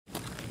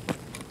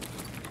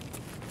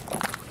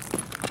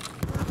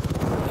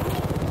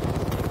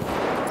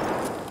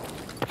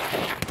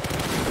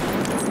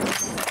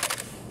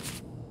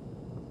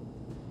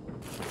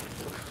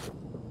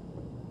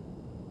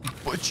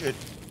Richard,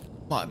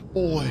 my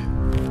boy.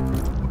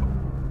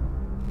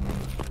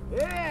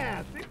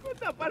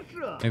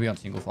 Maybe on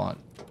single fight.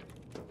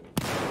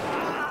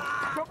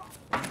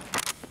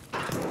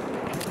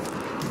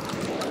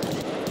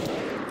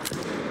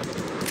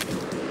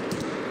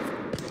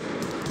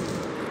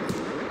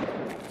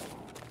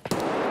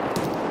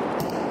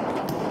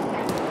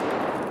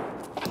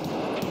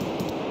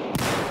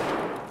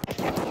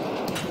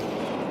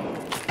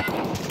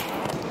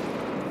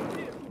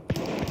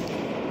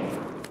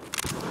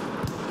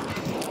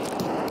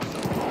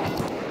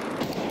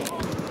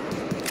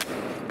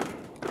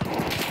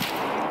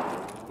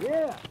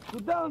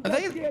 Are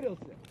they...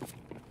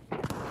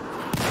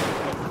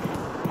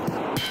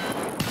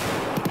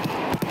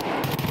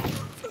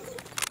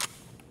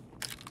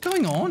 What's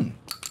going on?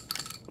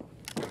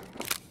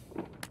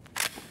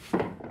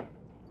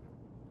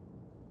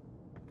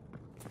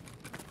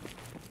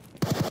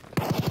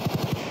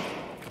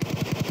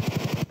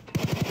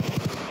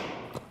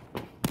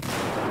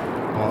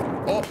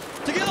 Oh,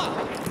 TAGILLA!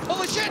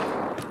 Holy shit!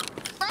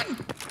 Run!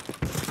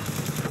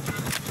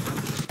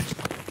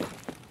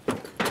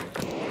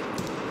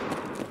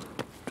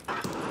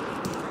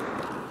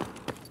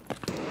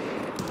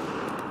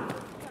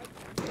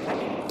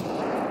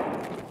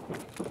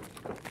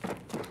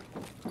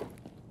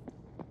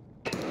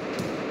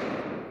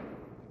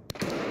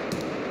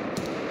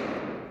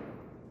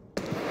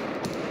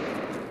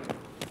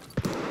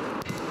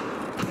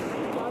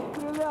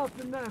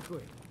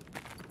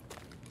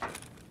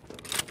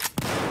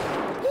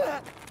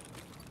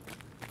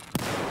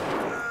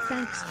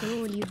 Thanks for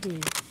all you do.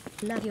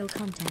 Love your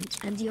content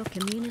and your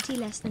community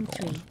less than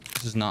 3.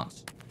 This is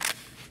nuts.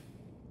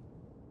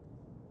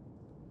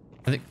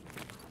 I think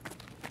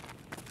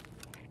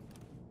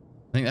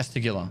that's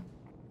TAGILLA.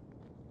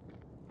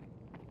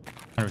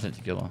 100%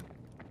 TAGILLA.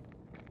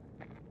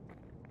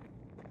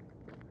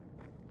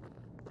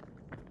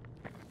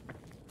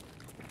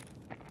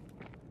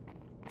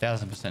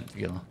 %1000%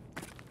 TAGILLA.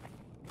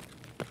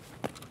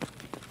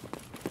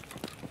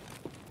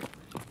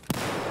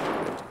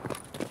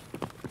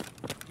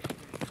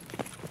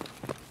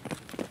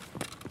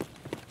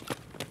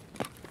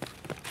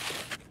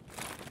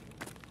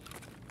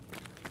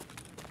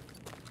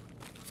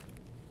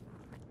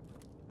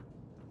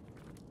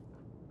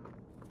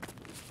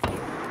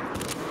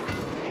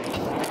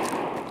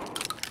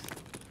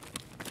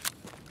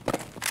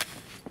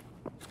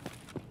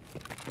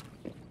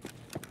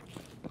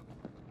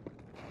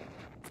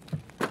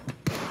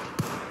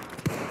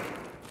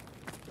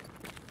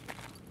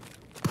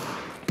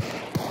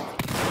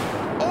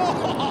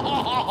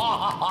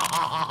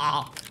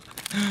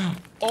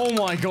 Oh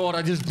my god,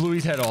 I just blew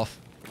his head off.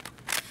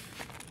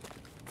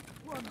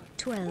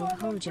 12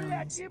 whole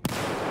Johns.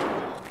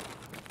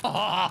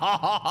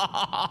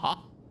 I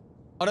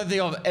don't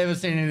think I've ever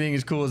seen anything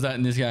as cool as that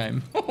in this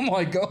game. Oh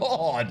my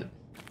god.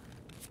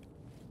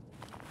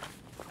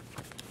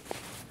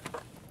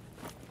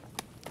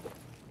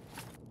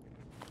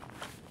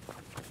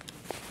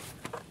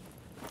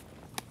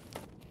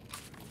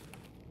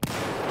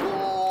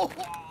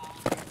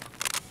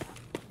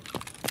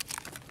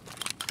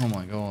 Oh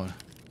my god.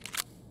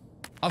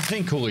 I've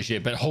seen cooler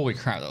shit, but holy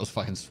crap, that was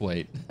fucking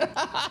sweet.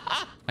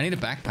 I need a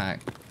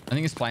backpack. I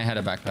think this plane had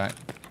a backpack.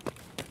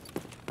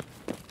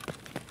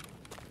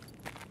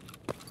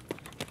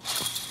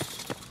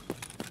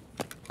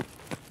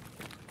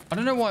 I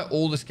don't know why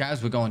all the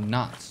scavs were going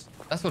nuts.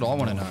 That's what I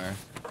want to know.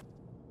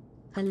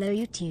 Hello,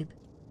 YouTube.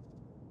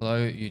 Hello,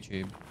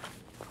 YouTube.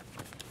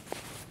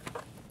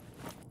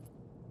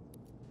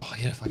 Oh,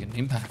 he had a fucking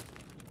impact.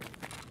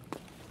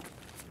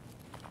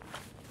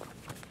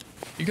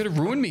 You could have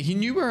ruined me. He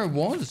knew where I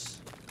was.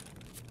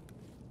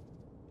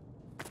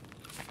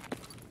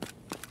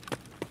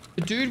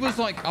 The dude was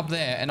like up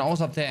there and I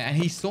was up there and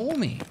he saw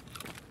me.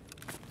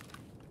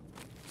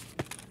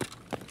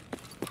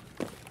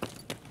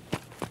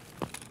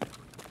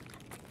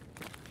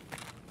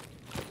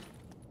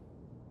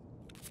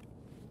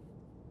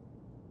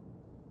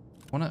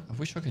 I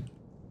wish I could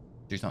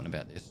do something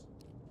about this.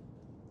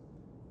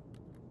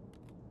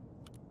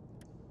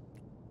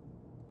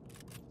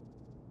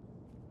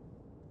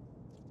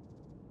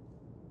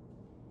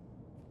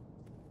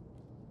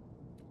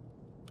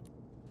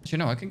 You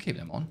know, I can keep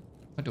them on.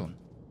 What am I doing?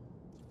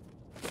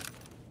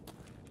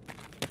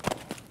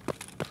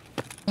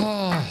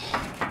 Oh,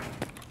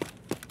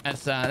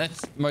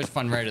 that's most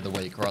fun raid of the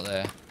week right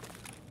there.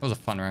 That was a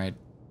fun raid.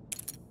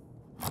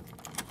 You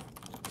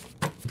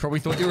probably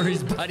thought you were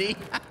his buddy.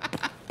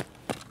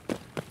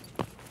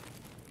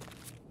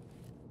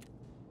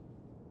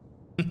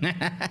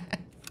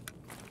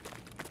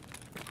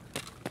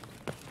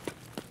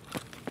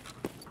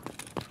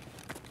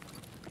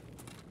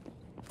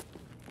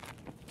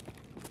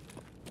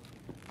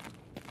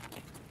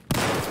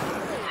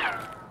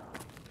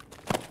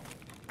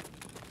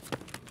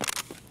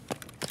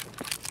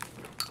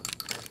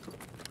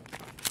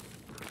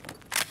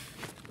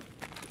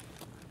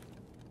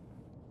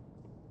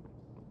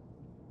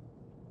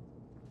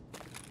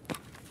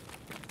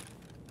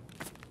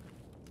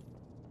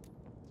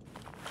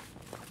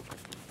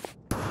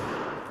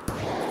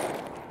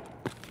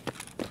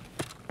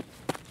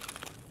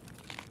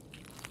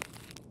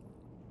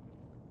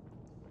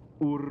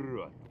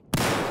 Урод.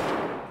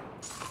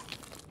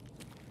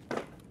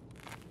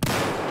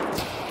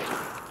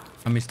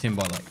 I missed him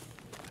by like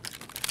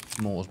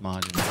smallest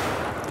margin.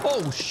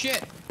 Oh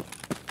shit!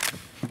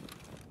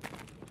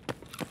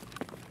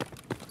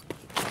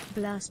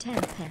 Blast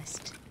head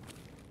pest.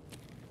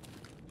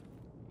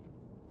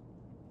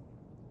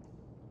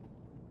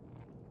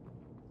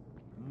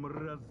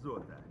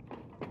 Мразота.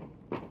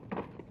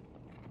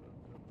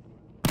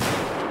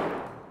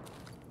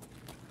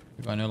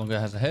 The guy no longer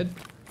has a head.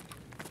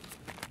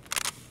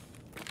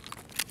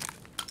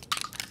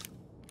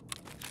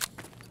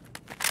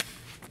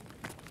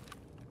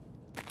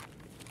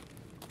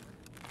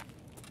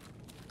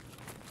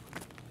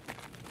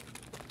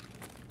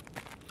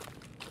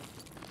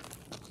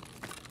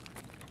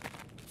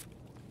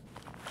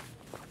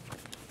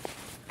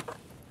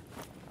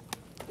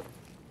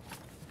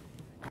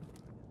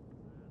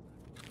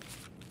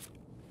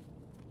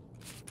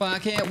 Why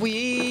can't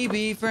we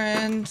be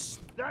friends?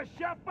 Да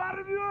ща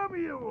порвем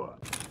его!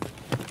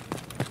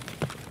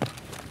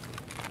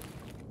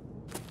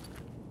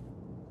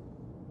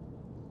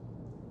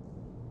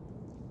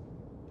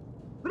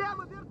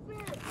 Прямо берцы!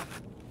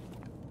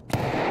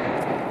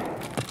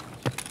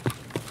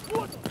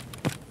 Вот он!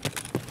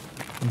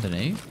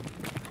 Underneath?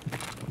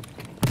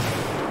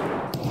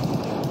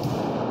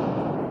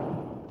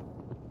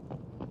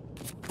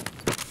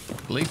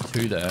 At least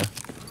two there.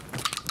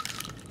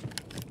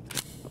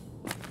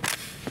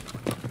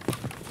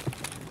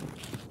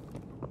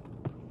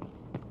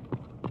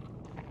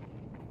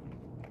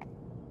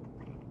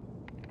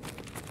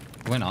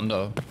 Went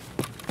under.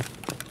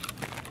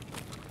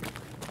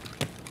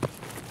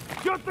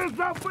 Что ты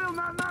забыл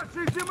на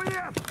нашей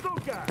земле,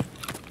 сука?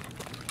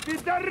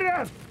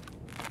 Пидорас!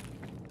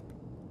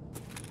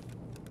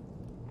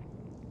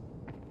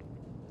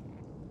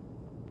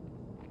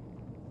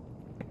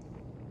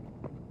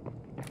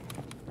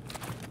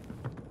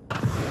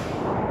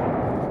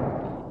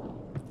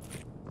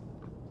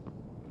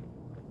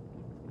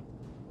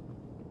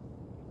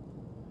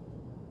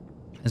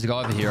 There's a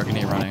guy over here I can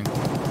hear running.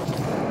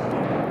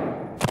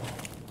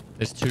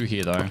 There's two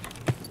here though.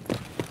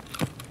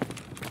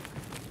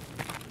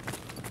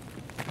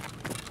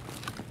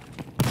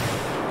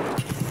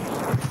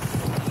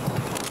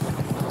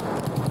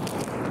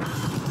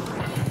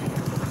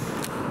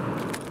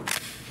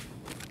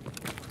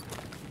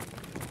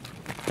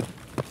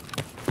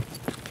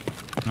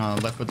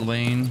 Left with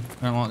lean.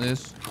 Don't like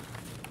this.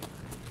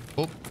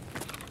 Oh.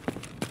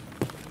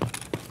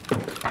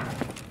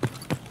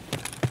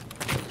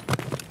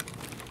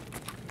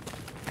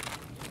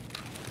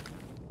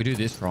 We do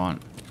this right.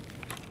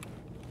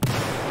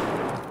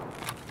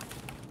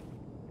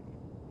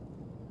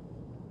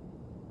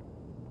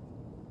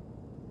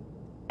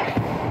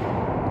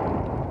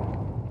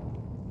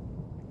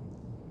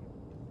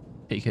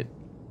 Peek it.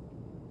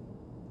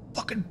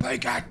 Fucking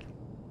peek it!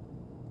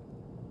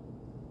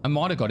 I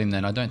might have got him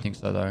then. I don't think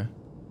so though.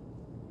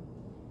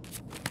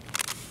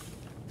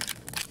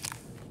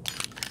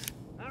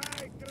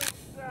 Ай,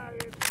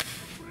 красавец!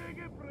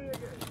 Прыгай,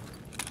 прыгай!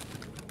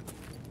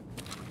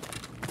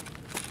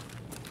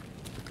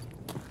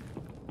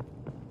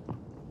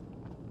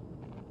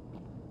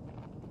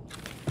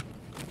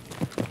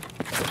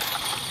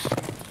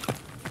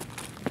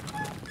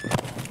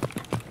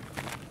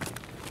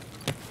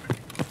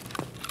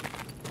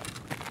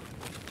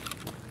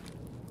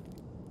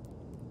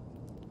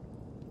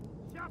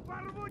 Ща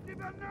порву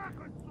тебя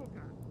нахуй,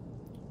 сука!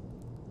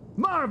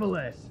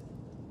 Marvelous!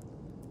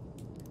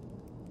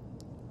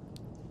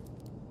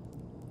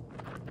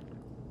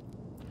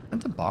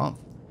 That's above.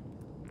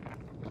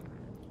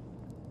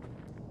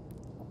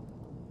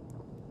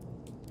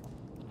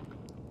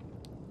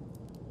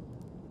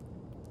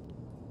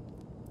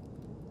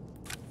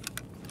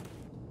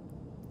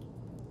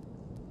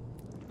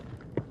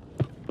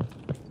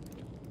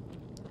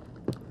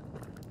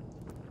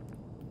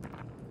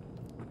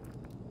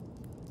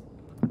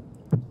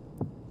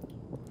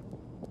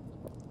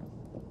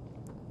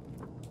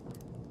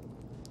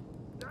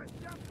 Да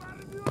ща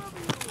порвем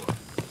его!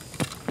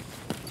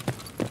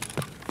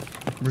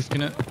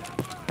 Risking it.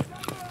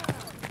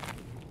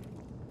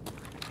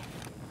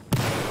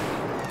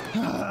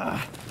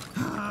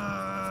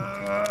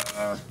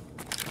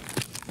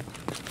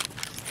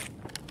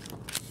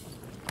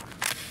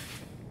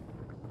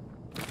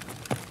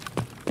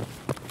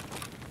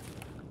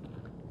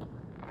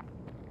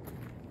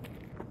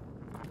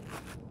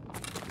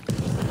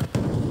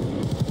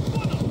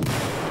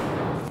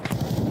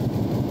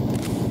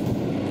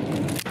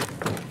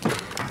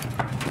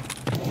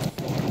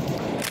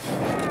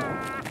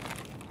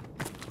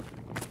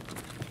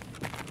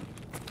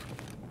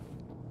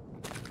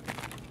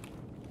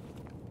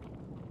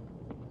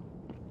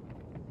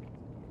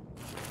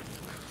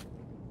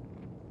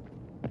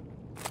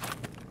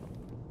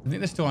 I think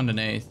they're still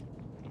underneath.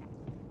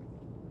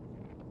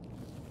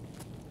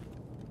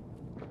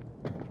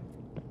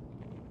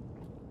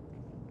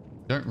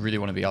 Don't really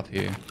want to be up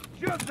here.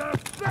 Чё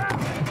достал?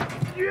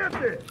 Где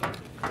ты?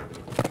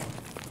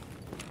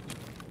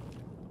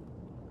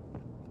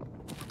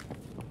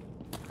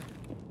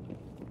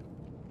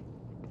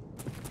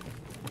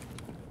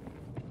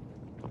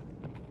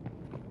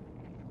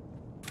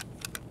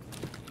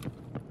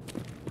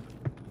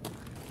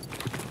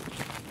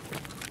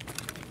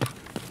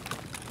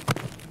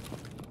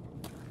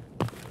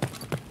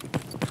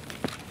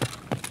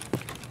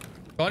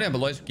 Guy down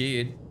below's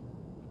geared.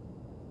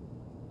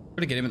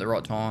 Gotta get him at the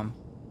right time.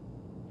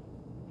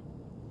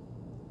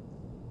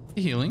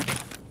 You healing?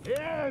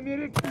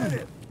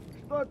 Американец!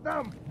 Что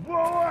там?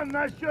 Вон,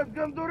 насчет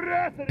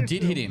Гондураса решил!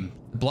 Did hit him.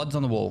 The blood's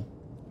on the wall.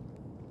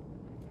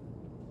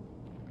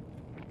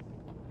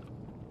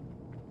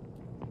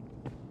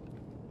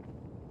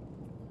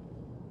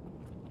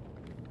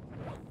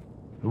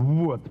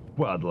 Вот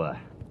падла!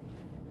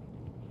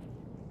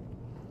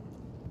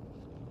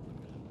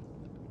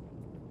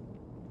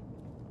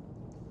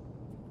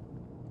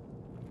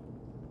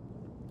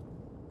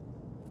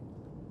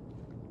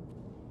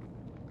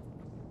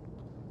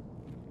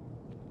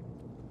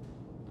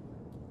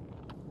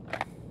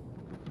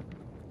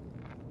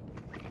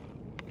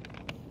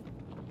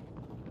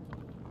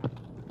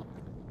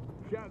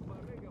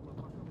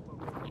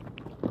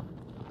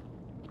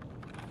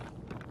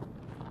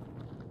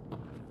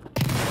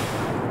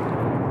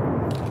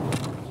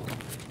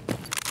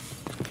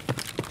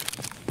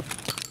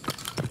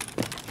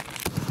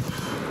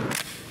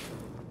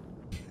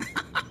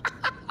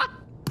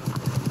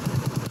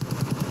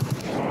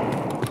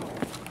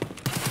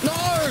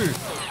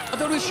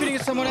 I thought he was shooting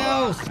at someone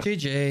else.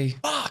 GG.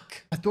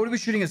 Fuck. I thought he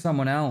was shooting at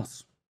someone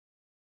else.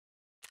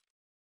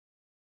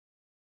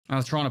 I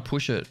was trying to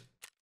push it.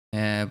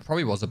 Yeah,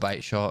 probably was a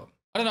bait shot.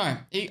 I don't know.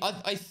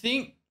 I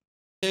think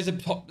there's a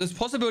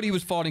possibility he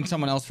was fighting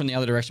someone else from the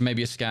other direction,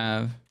 maybe a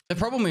scav. The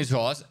problem is,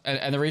 guys,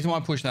 and the reason why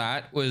I pushed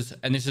that was,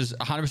 and this is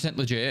 100%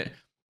 legit,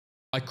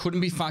 I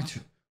couldn't be fucked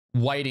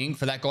waiting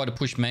for that guy to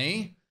push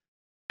me.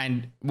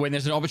 And when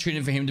there's an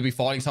opportunity for him to be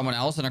fighting someone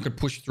else and I could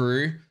push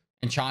through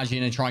and charge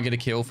in and try and get a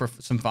kill for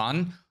some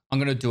fun, I'm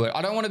going to do it.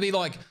 I don't want to be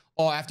like,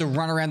 oh, I have to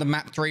run around the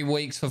map 3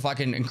 weeks for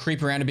fucking and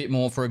creep around a bit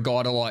more for a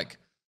guy to like,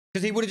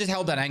 because he would have just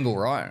held that angle,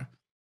 right?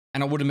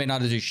 And I wouldn't have been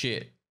able to do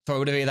shit. So I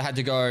would have either had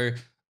to go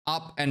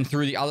up and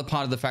through the other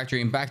part of the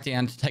factory and back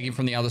down to take him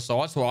from the other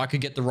side so I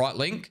could get the right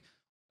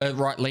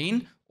right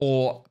lean,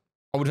 or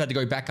I would have had to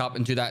go back up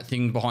and do that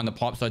thing behind the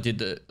pipes I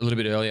did a little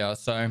bit earlier.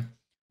 So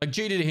like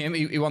G to him,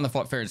 he won the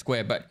fight fair and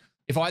square, but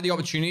if I had the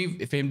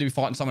opportunity for him to be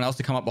fighting someone else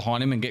to come up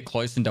behind him and get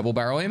close and double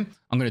barrel him,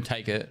 I'm going to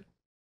take it.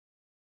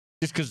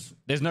 Just because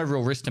there's no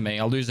real risk to me.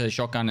 I'll lose a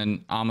shotgun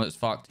and armor that's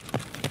fucked.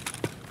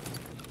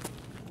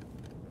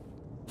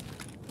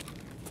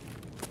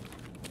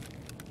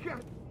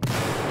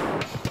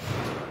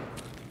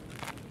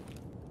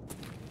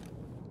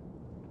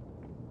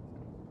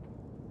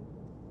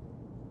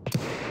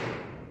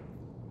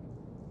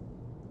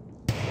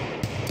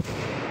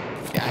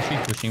 Yeah,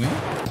 actually pushing me.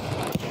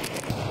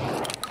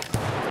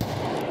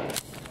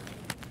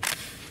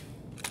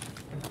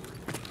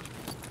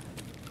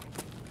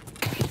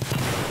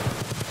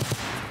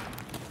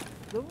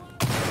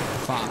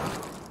 Fuck.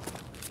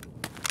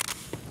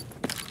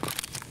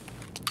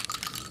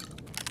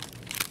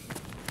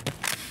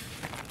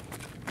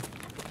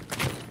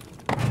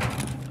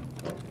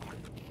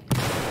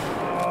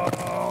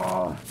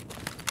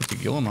 Put the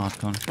TAGILLA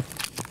mask on.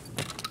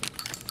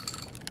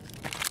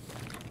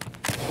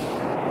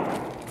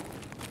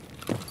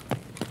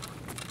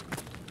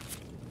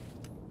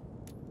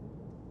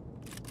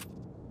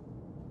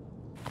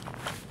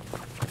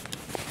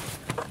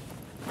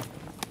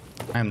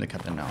 I am the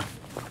captain now.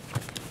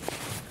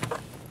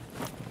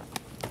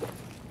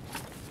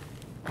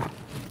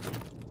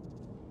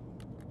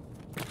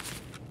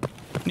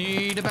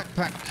 Need a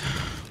backpack.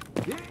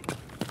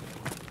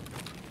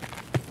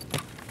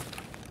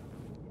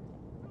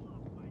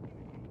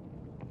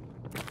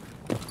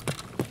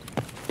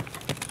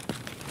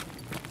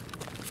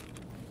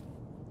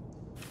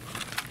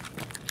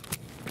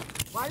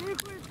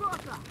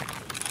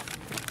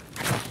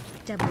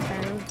 Double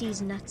barrel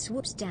D's nuts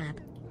whoops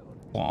dab.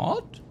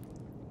 What?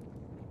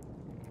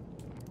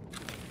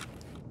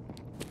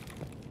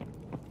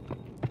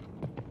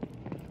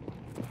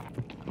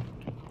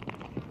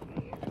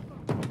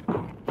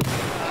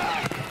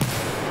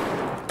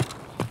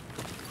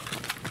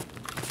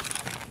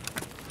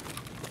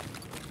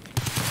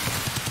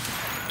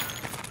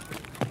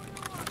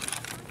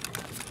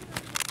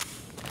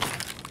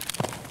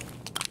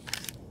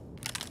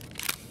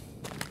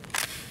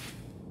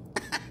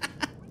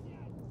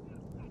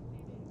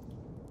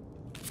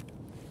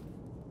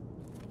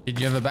 Did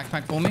you have a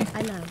backpack for me?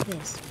 I love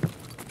this.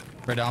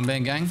 Red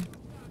armband gang?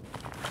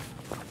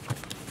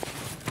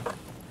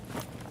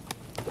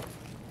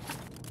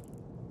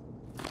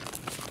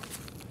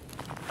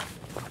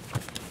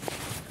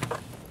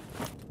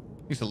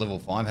 At least a level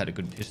 5 had a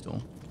good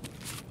pistol.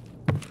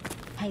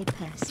 Hey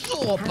Pest.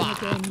 Oh, How the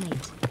game,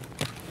 mate?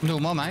 I'm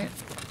doing well, mate.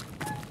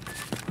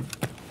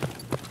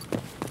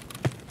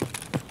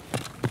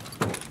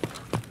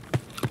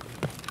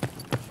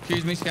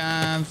 Excuse me,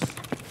 scabs.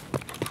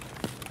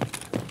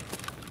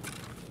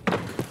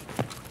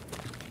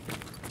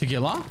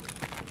 TAGILLA?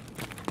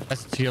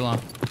 That's TAGILLA.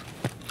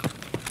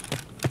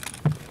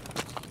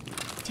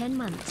 10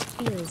 months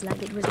feels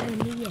like it was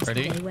only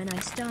yesterday. Ready? When I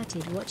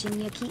started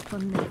watching you keep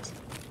on, mate.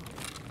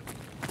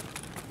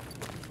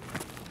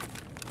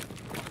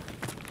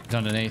 He's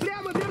underneath.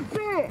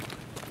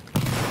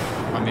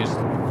 I missed.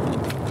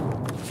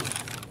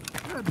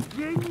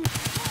 Деньги.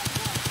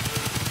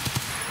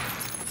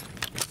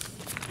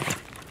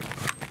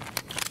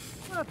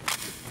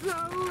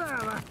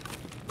 Залава.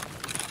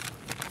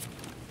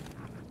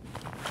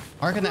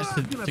 I reckon that's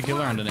the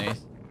TAGILLA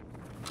underneath.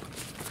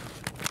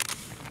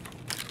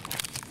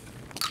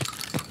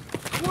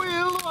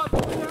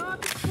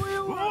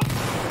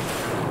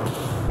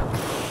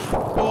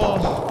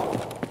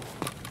 Oh,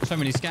 so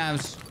many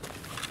scavs.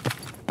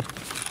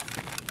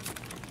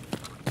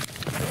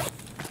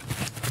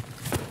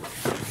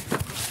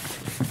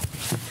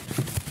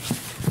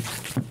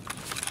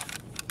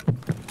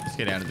 Let's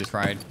get out of this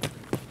raid.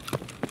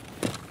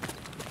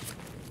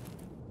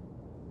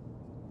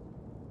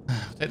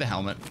 Take the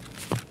helmet.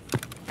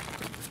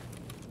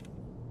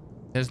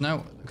 There's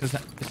no, because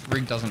this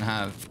rig doesn't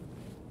have.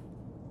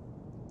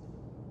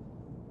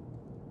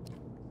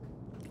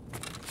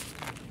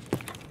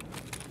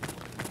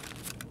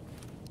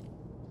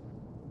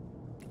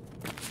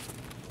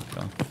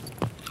 Go.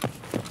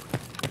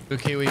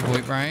 Good Kiwi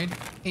VoIP raid.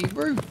 Hey,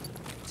 bro.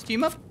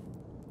 Steam up.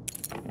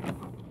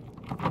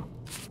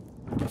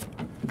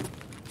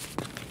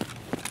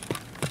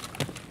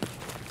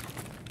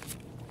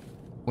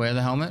 Wear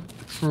the helmet.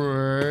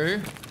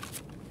 True.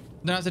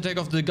 Then I have to take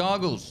off the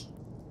goggles.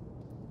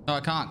 No,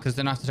 I can't, because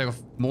then I have to take off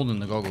more than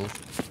the goggles.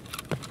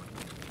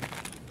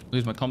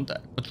 Lose my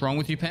contact. What's wrong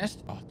with you,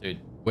 Pest? Oh, dude.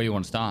 Where do you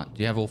want to start?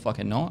 Do you have all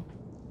fucking not?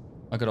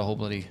 I got a whole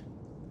bloody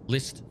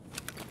list.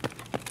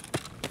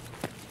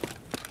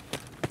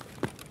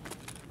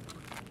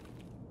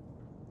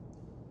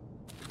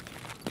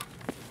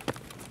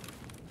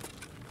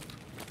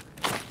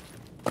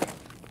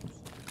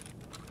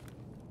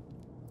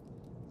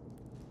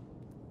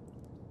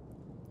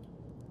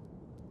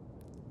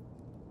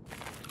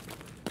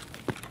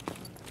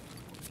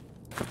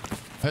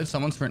 I heard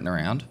someone sprinting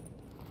around.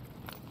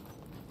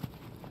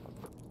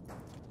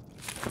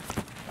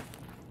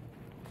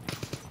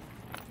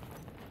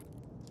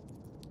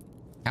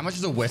 How much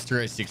is a West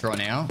 306 right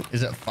now?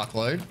 Is it a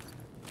fuckload?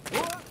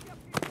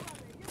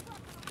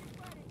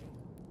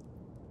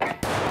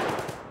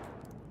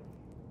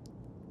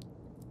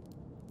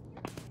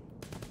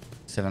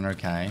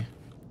 $700K.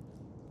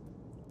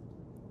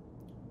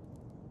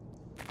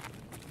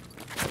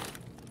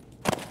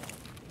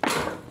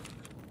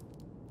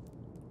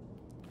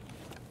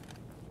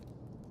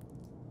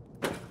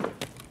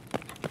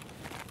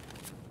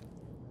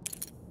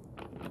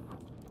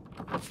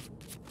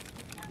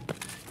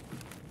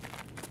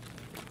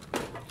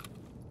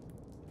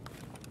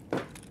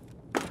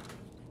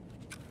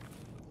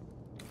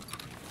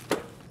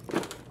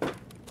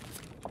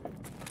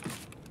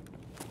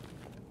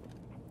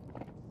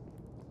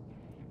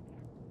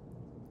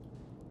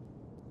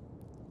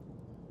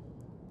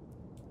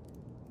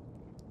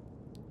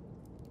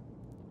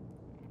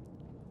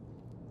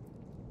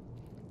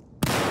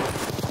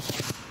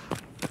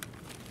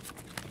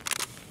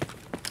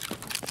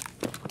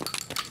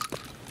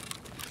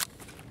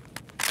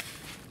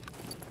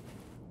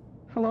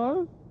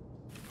 Hello?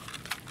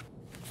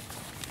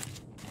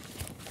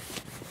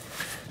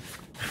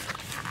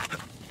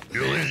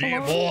 You in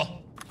here, boy?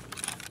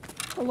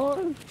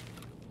 Hello?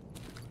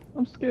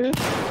 I'm scared.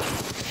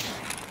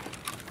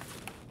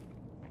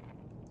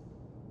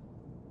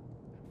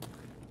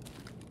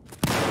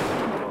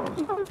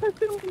 What am I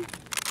doing?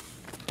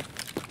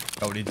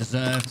 What he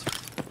deserved.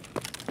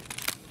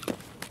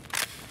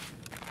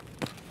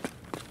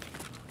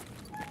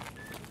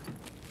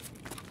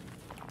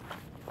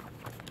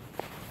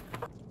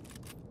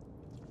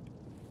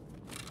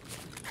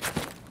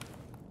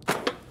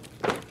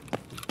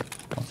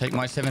 I'll take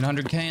my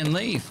 700K and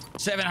leave.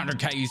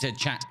 700K, you said,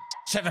 chat.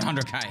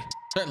 700K.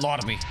 Don't lie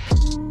to me.